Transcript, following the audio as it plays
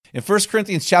In 1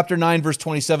 Corinthians chapter 9, verse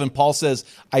 27, Paul says,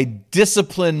 I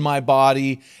discipline my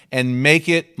body and make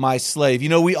it my slave. You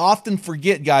know, we often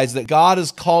forget, guys, that God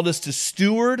has called us to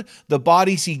steward the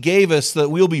bodies he gave us so that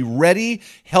we'll be ready,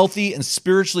 healthy, and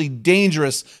spiritually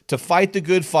dangerous to fight the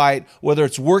good fight, whether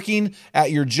it's working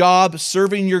at your job,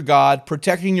 serving your God,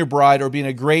 protecting your bride, or being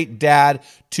a great dad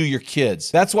to your kids.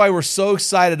 That's why we're so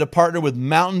excited to partner with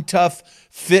Mountain Tough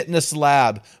Fitness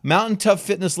Lab. Mountain Tough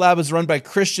Fitness Lab is run by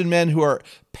Christian men who are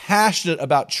passionate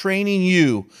about training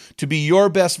you to be your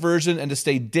best version and to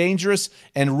stay dangerous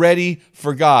and ready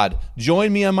for God.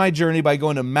 Join me on my journey by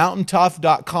going to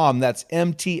mountaintough.com. That's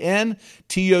MTNTOUGH,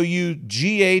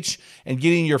 and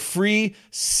getting your free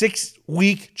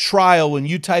 6-week trial when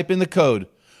you type in the code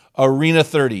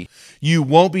ARENA30. You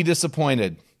won't be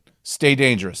disappointed. Stay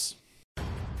dangerous.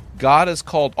 God has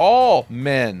called all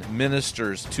men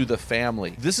ministers to the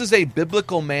family. This is a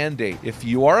biblical mandate. If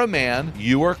you are a man,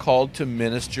 you are called to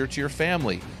minister to your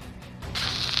family.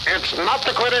 It's not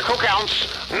the critic who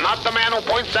counts, not the man who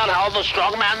points out how the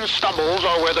strong man stumbles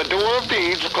or where the doer of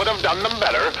deeds could have done them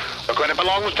better. The credit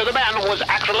belongs to the man who is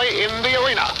actually in the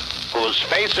arena, whose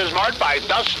face is marked by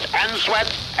dust and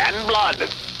sweat and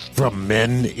blood. From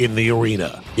Men in the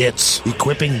Arena, it's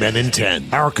Equipping Men in 10.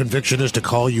 Our conviction is to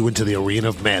call you into the arena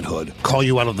of manhood, call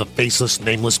you out of the faceless,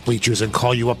 nameless bleachers, and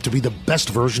call you up to be the best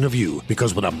version of you,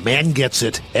 because when a man gets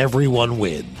it, everyone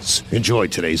wins. Enjoy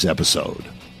today's episode.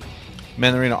 Men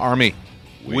in the Arena Army,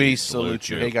 we salute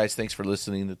you. Hey guys, thanks for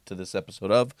listening to this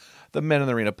episode of the Men in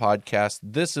the Arena podcast.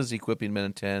 This is Equipping Men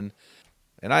in 10,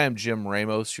 and I am Jim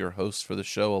Ramos, your host for the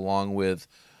show, along with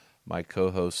my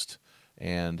co-host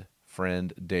and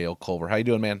friend Dale Culver. How you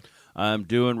doing, man? I'm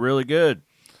doing really good.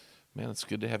 Man, it's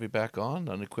good to have you back on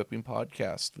Equipping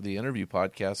Podcast. The interview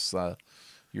podcasts,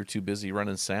 you're too busy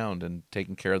running sound and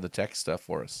taking care of the tech stuff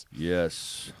for us.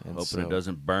 Yes. And hoping it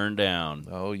doesn't burn down.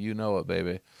 Oh, you know it,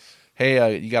 baby.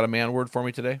 Hey, you got a man word for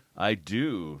me today? I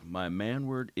do. My man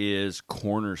word is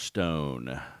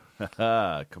cornerstone.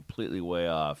 Completely way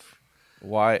off.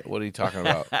 Why? What are you talking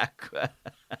about?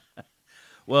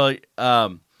 Well,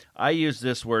 I use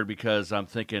this word because I'm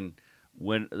thinking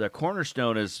when the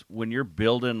cornerstone is when you're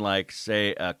building, like,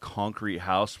 say, a concrete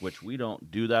house, which we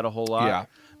don't do that a whole lot. Yeah.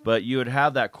 But you would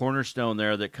have that cornerstone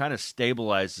there that kind of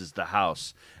stabilizes the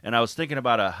house. And I was thinking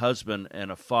about a husband and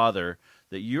a father,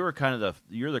 that you're kind of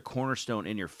you're the cornerstone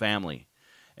in your family.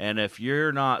 And if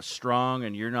you're not strong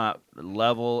and you're not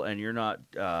level and you're not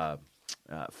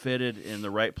fitted in the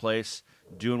right place,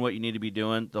 doing what you need to be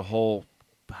doing, the whole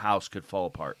house could fall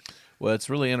apart. Well,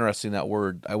 it's really interesting, that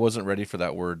word. I wasn't ready for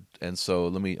that word, and so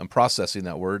I'm processing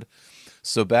that word.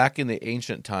 So back in the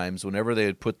ancient times, whenever they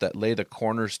would lay the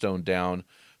cornerstone down,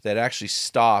 they'd actually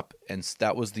stop, and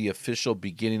that was the official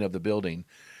beginning of the building,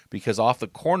 because off the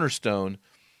cornerstone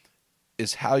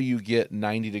is how you get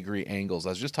 90-degree angles. I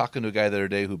was just talking to a guy the other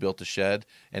day who built a shed,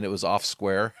 and it was off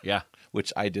square. Yeah.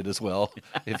 Which I did as well,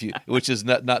 which is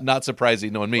not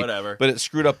surprising knowing me. Whatever. But it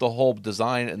screwed up the whole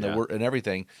design and Yeah. and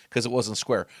everything because it wasn't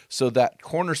square. So that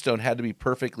cornerstone had to be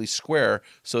perfectly square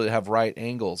so it have right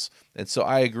angles. And so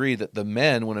I agree that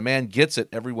when a man gets it,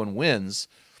 everyone wins.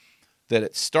 That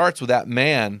it starts with that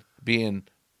man being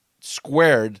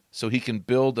squared so he can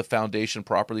build the foundation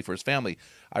properly for his family.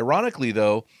 Ironically,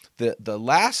 though, the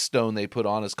last stone they put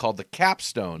on is called the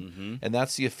capstone, and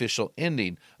that's the official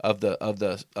ending of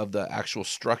the actual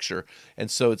structure.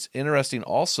 And so it's interesting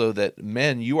also that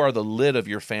men, you are the lid of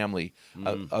your family.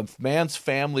 A man's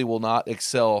family will not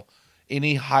excel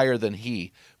any higher than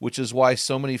he, which is why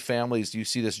so many families, you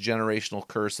see this generational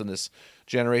curse and this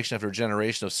generation after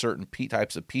generation of certain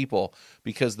types of people,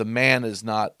 because the man is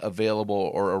not available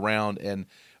or around and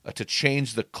to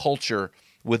change the culture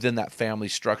within that family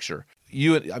structure.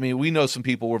 We know some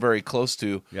people we're very close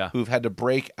to who've had to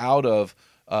break out of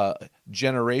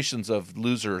generations of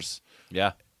losers.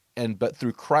 Yeah. But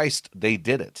through Christ, they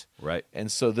did it. Right.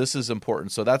 And so this is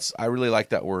important. So I really like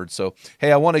that word. So,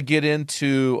 hey, I want to get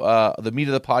into the meat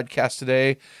of the podcast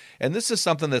today. And this is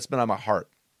something that's been on my heart.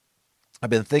 I've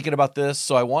been thinking about this,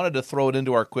 so I wanted to throw it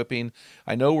into our equipping.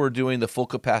 I know we're doing the Full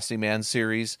Capacity Man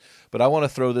series, but I want to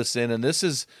throw this in. And this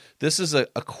is a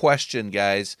question,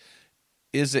 guys.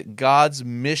 Is it God's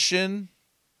mission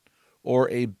or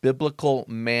a biblical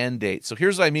mandate? So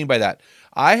here's what I mean by that.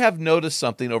 I have noticed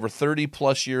something over 30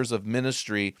 plus years of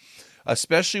ministry,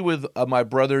 especially with my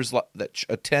brothers that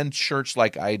attend church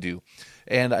like I do.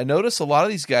 And I notice a lot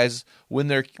of these guys, when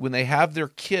they have their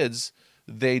kids,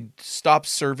 they stop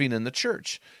serving in the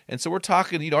church. And so we're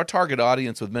talking, our target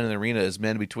audience with Men in the Arena is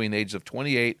men between the ages of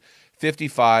 28,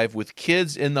 55 with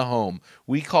kids in the home.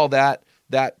 We call that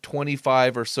that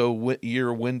 25 or so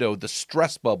year window, the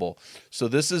stress bubble. So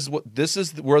this is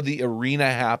where the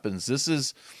arena happens. This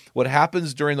is what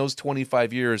happens during those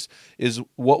 25 years is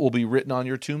what will be written on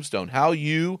your tombstone. How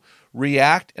you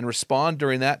react and respond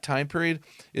during that time period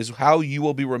is how you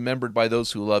will be remembered by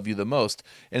those who love you the most.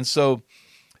 And so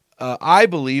I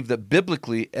believe that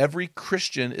biblically every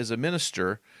Christian is a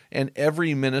minister, and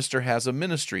every minister has a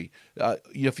ministry.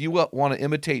 If you want to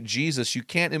imitate Jesus, you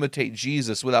can't imitate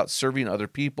Jesus without serving other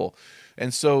people.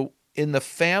 And so in the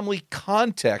family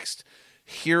context,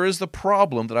 here is the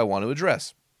problem that I want to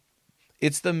address.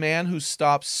 It's the man who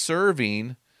stops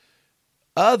serving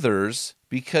others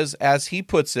because, as he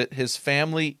puts it, his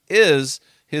family is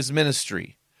his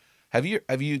ministry. Have you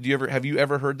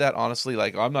ever heard that honestly?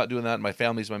 Like, oh, I'm not doing that. My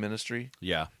family's my ministry.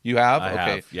 Yeah. You have? I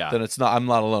Okay. have, yeah. Then I'm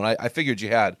not alone. I figured you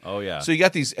had. Oh, yeah. So you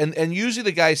got these, and usually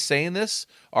the guys saying this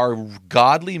are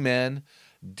godly men,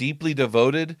 deeply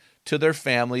devoted to their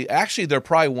family. Actually, they're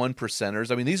probably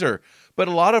 1%ers. I mean, but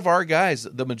a lot of our guys,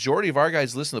 the majority of our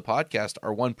guys listen to the podcast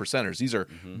are 1%ers. These are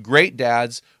great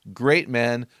dads, great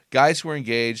men, guys who are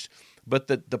engaged. But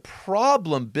the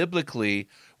problem biblically,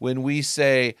 when we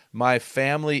say my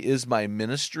family is my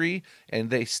ministry and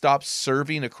they stop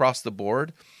serving across the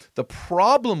board, the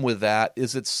problem with that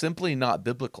is it's simply not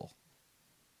biblical.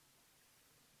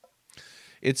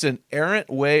 It's an errant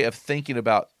way of thinking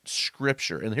about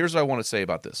Scripture. And here's what I want to say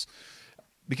about this.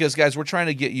 Because, guys, we're trying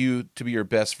to get you to be your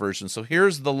best version. So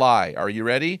here's the lie. Are you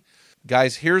ready?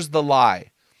 Guys, here's the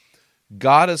lie.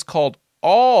 God has called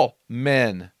all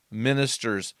men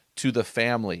ministers to the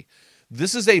family.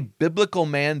 This is a biblical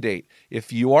mandate.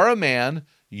 If you are a man,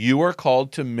 you are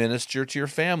called to minister to your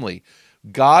family.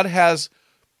 God has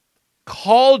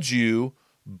called you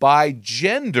by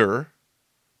gender,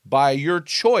 by your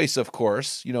choice, of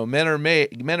course. You know, men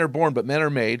are born, but men are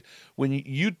made.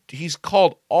 He's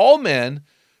called all men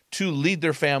to lead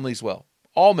their families well.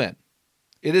 All men.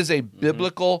 It is a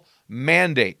biblical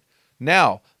mandate.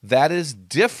 Now, that is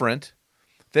different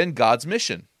than God's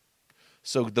mission.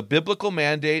 So the biblical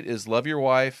mandate is love your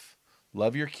wife,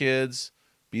 love your kids,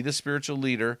 be the spiritual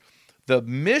leader. The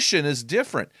mission is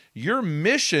different. Your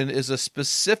mission is a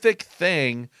specific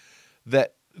thing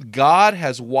that God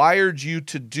has wired you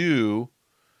to do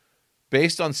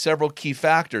based on several key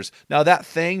factors. Now, that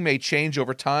thing may change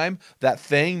over time. That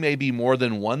thing may be more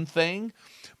than one thing.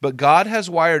 But God has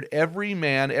wired every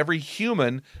man, every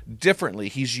human differently.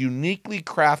 He's uniquely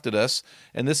crafted us,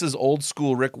 and this is old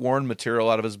school Rick Warren material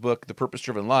out of his book, The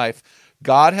Purpose-Driven Life.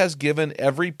 God has given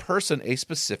every person a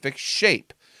specific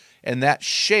shape, and that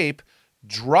shape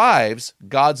drives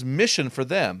God's mission for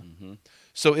them.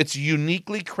 So it's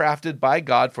uniquely crafted by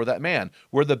God for that man,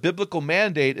 where the biblical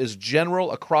mandate is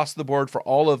general across the board for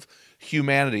all of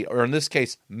humanity, or in this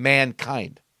case,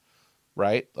 mankind.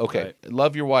 Right? Okay. Right.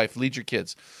 Love your wife, lead your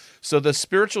kids. So the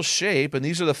spiritual shape, and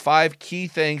these are the 5 key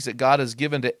things that God has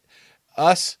given to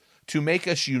us to make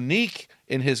us unique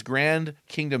in his grand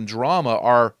kingdom drama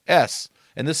are S.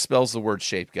 And this spells the word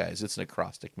shape, guys. It's an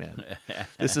acrostic, man.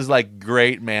 This is like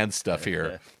great man stuff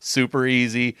here. Super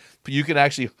easy. You can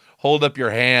actually hold up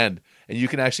your hand and you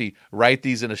can actually write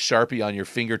these in a Sharpie on your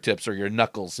fingertips or your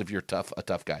knuckles if you're a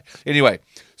tough guy. Anyway,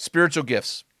 spiritual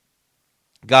gifts.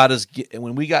 God is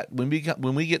when we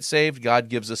get saved, God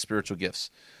gives us spiritual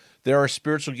gifts. There are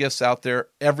spiritual gifts out there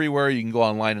everywhere. You can go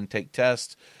online and take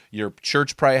tests. Your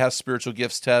church probably has spiritual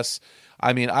gifts tests.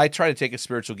 I mean, I try to take a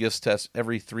spiritual gifts test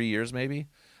every 3 years, maybe.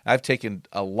 I've taken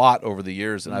a lot over the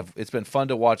years, and it's been fun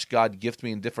to watch God gift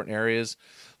me in different areas.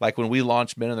 Like when we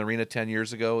launched Men in the Arena 10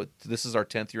 years ago, this is our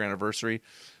 10th year anniversary.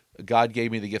 God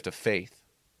gave me the gift of faith.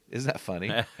 Isn't that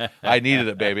funny? I needed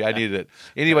it, baby. I needed it.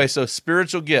 Anyway, so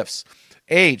spiritual gifts.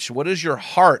 H, what is your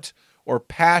heart or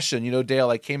passion? You know, Dale,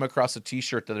 I came across a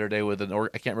T-shirt the other day with I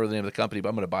can't remember the name of the company, but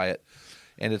I'm going to buy it.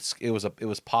 And it was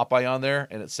Popeye on there,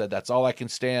 and it said, "That's all I can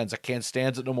stand. I can't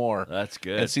stand it no more." That's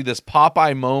good. And see, this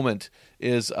Popeye moment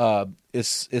is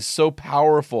so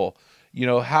powerful. You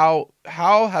know, how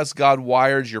has God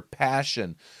wired your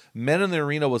passion? Men in the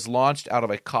Arena was launched out of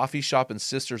a coffee shop in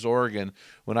Sisters, Oregon,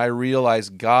 when I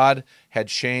realized God had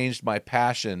changed my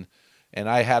passion. And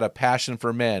I had a passion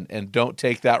for men, and don't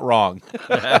take that wrong.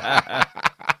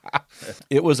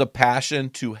 It was a passion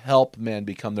to help men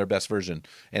become their best version,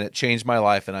 and it changed my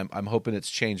life, and I'm hoping it's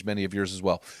changed many of yours as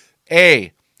well.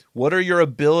 A, what are your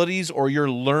abilities or your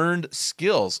learned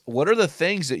skills? What are the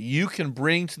things that you can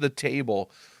bring to the table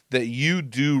that you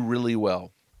do really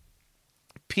well?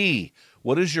 P,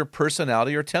 what is your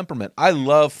personality or temperament? I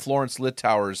love Florence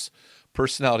Littauer's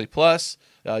Personality Plus.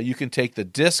 You can take the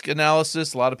DISC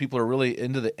analysis. A lot of people are really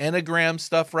into the Enneagram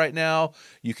stuff right now.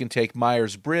 You can take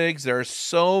Myers-Briggs. There are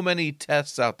so many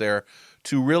tests out there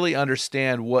to really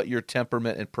understand what your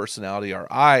temperament and personality are.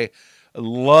 I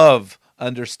love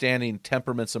understanding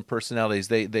temperaments and personalities.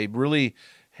 They really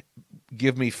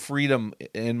give me freedom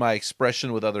in my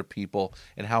expression with other people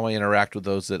and how I interact with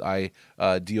those that I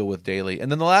deal with daily.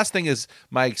 And then the last thing is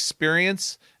my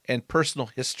experience and personal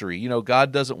history. You know,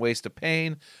 God doesn't waste a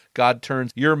pain. God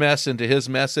turns your mess into his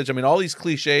message. I mean, all these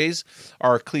cliches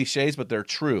are cliches, but they're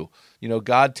true. You know,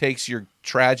 God takes your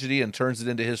tragedy and turns it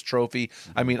into his trophy.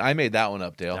 I mean, I made that one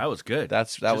up, Dale. That was good. That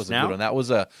was a good one. That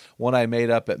was a one I made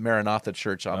up at Maranatha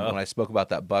Church when I spoke about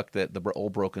that buck, the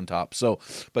old broken top. So,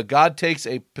 but God takes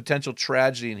a potential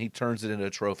tragedy and he turns it into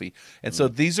a trophy. And so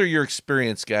these are your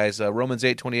experience, guys. Romans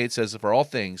 8:28 says, "For all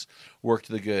things work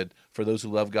to the good for those who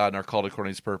love God and are called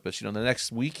according to his purpose." You know, the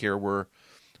next week here we're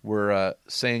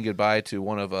saying goodbye to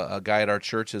one of a guy at our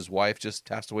church. His wife just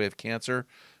passed away of cancer,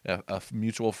 a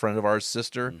mutual friend of ours'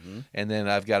 sister. And then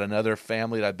I've got another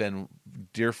family that I've been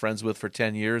dear friends with for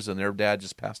 10 years, and their dad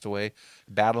just passed away,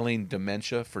 battling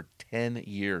dementia for 10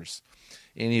 years.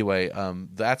 Anyway,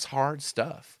 that's hard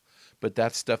stuff, but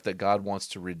that's stuff that God wants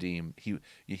to redeem.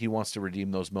 He wants to redeem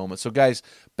those moments. So guys,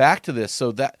 back to this.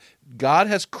 So that God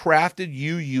has crafted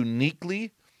you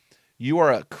uniquely. You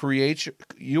are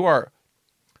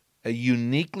a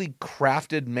uniquely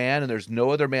crafted man, and there's no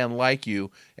other man like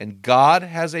you, and God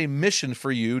has a mission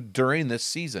for you during this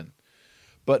season.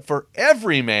 But for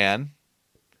every man,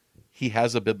 he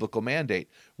has a biblical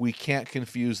mandate. We can't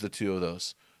confuse the two of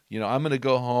those. You know, I'm going to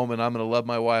go home, and I'm going to love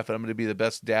my wife, and I'm going to be the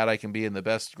best dad I can be and the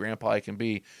best grandpa I can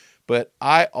be, but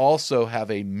I also have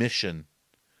a mission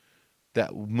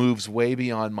that moves way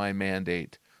beyond my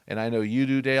mandate. And I know you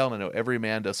do, Dale, and I know every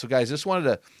man does. So, guys, I just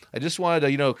wanted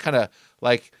to, you know, kind of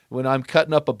like when I'm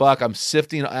cutting up a buck, I'm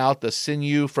sifting out the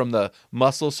sinew from the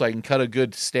muscle so I can cut a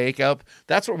good steak up.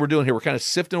 That's what we're doing here. We're kind of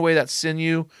sifting away that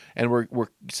sinew, and we're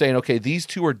saying, okay, these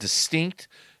two are distinct.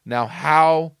 Now,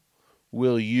 how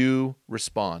will you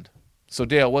respond? So,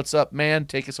 Dale, what's up, man?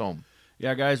 Take us home.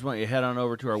 Yeah, guys, why don't you head on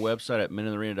over to our website at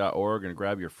meninthearena.org and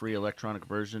grab your free electronic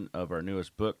version of our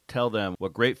newest book, Tell Them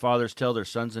What Great Fathers Tell Their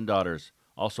Sons and Daughters.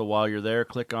 Also, while you're there,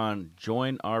 click on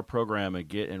Join Our Program and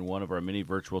get in one of our many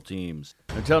virtual teams.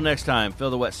 Until next time,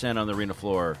 feel the wet sand on the arena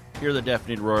floor, hear the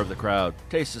deafening roar of the crowd,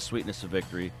 taste the sweetness of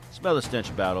victory, smell the stench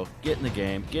of battle, get in the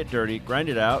game, get dirty, grind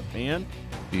it out, and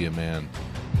be a man.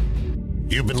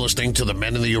 You've been listening to the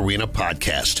Men in the Arena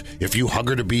podcast. If you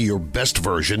hunger to be your best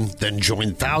version, then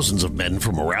join thousands of men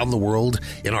from around the world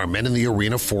in our Men in the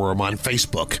Arena forum on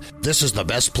Facebook. This is the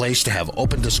best place to have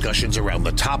open discussions around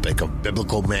the topic of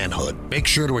biblical manhood. Make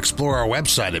sure to explore our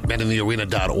website at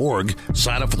meninthearena.org,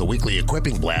 sign up for the weekly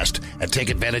equipping blast, and take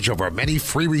advantage of our many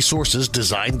free resources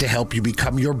designed to help you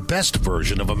become your best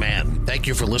version of a man. Thank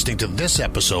you for listening to this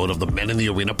episode of the Men in the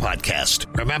Arena podcast.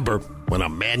 Remember, when a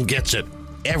man gets it,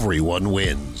 everyone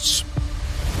wins.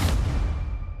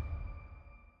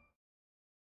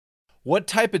 What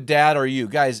type of dad are you?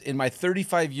 Guys, in my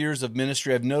 35 years of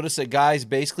ministry, I've noticed that guys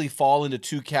basically fall into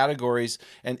two categories.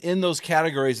 And in those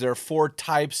categories, there are 4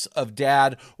 types of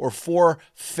dad, or 4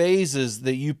 phases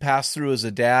that you pass through as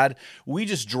a dad. We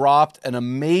just dropped an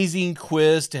amazing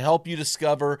quiz to help you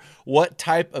discover what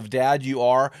type of dad you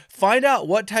are. Find out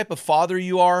what type of father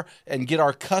you are and get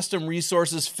our custom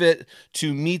resources fit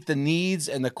to meet the needs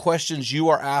and the questions you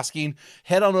are asking.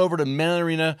 Head on over to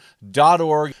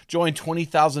meninthearena.org. Join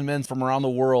 20,000 men from around the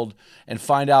world and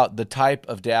find out the type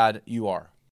of dad you are.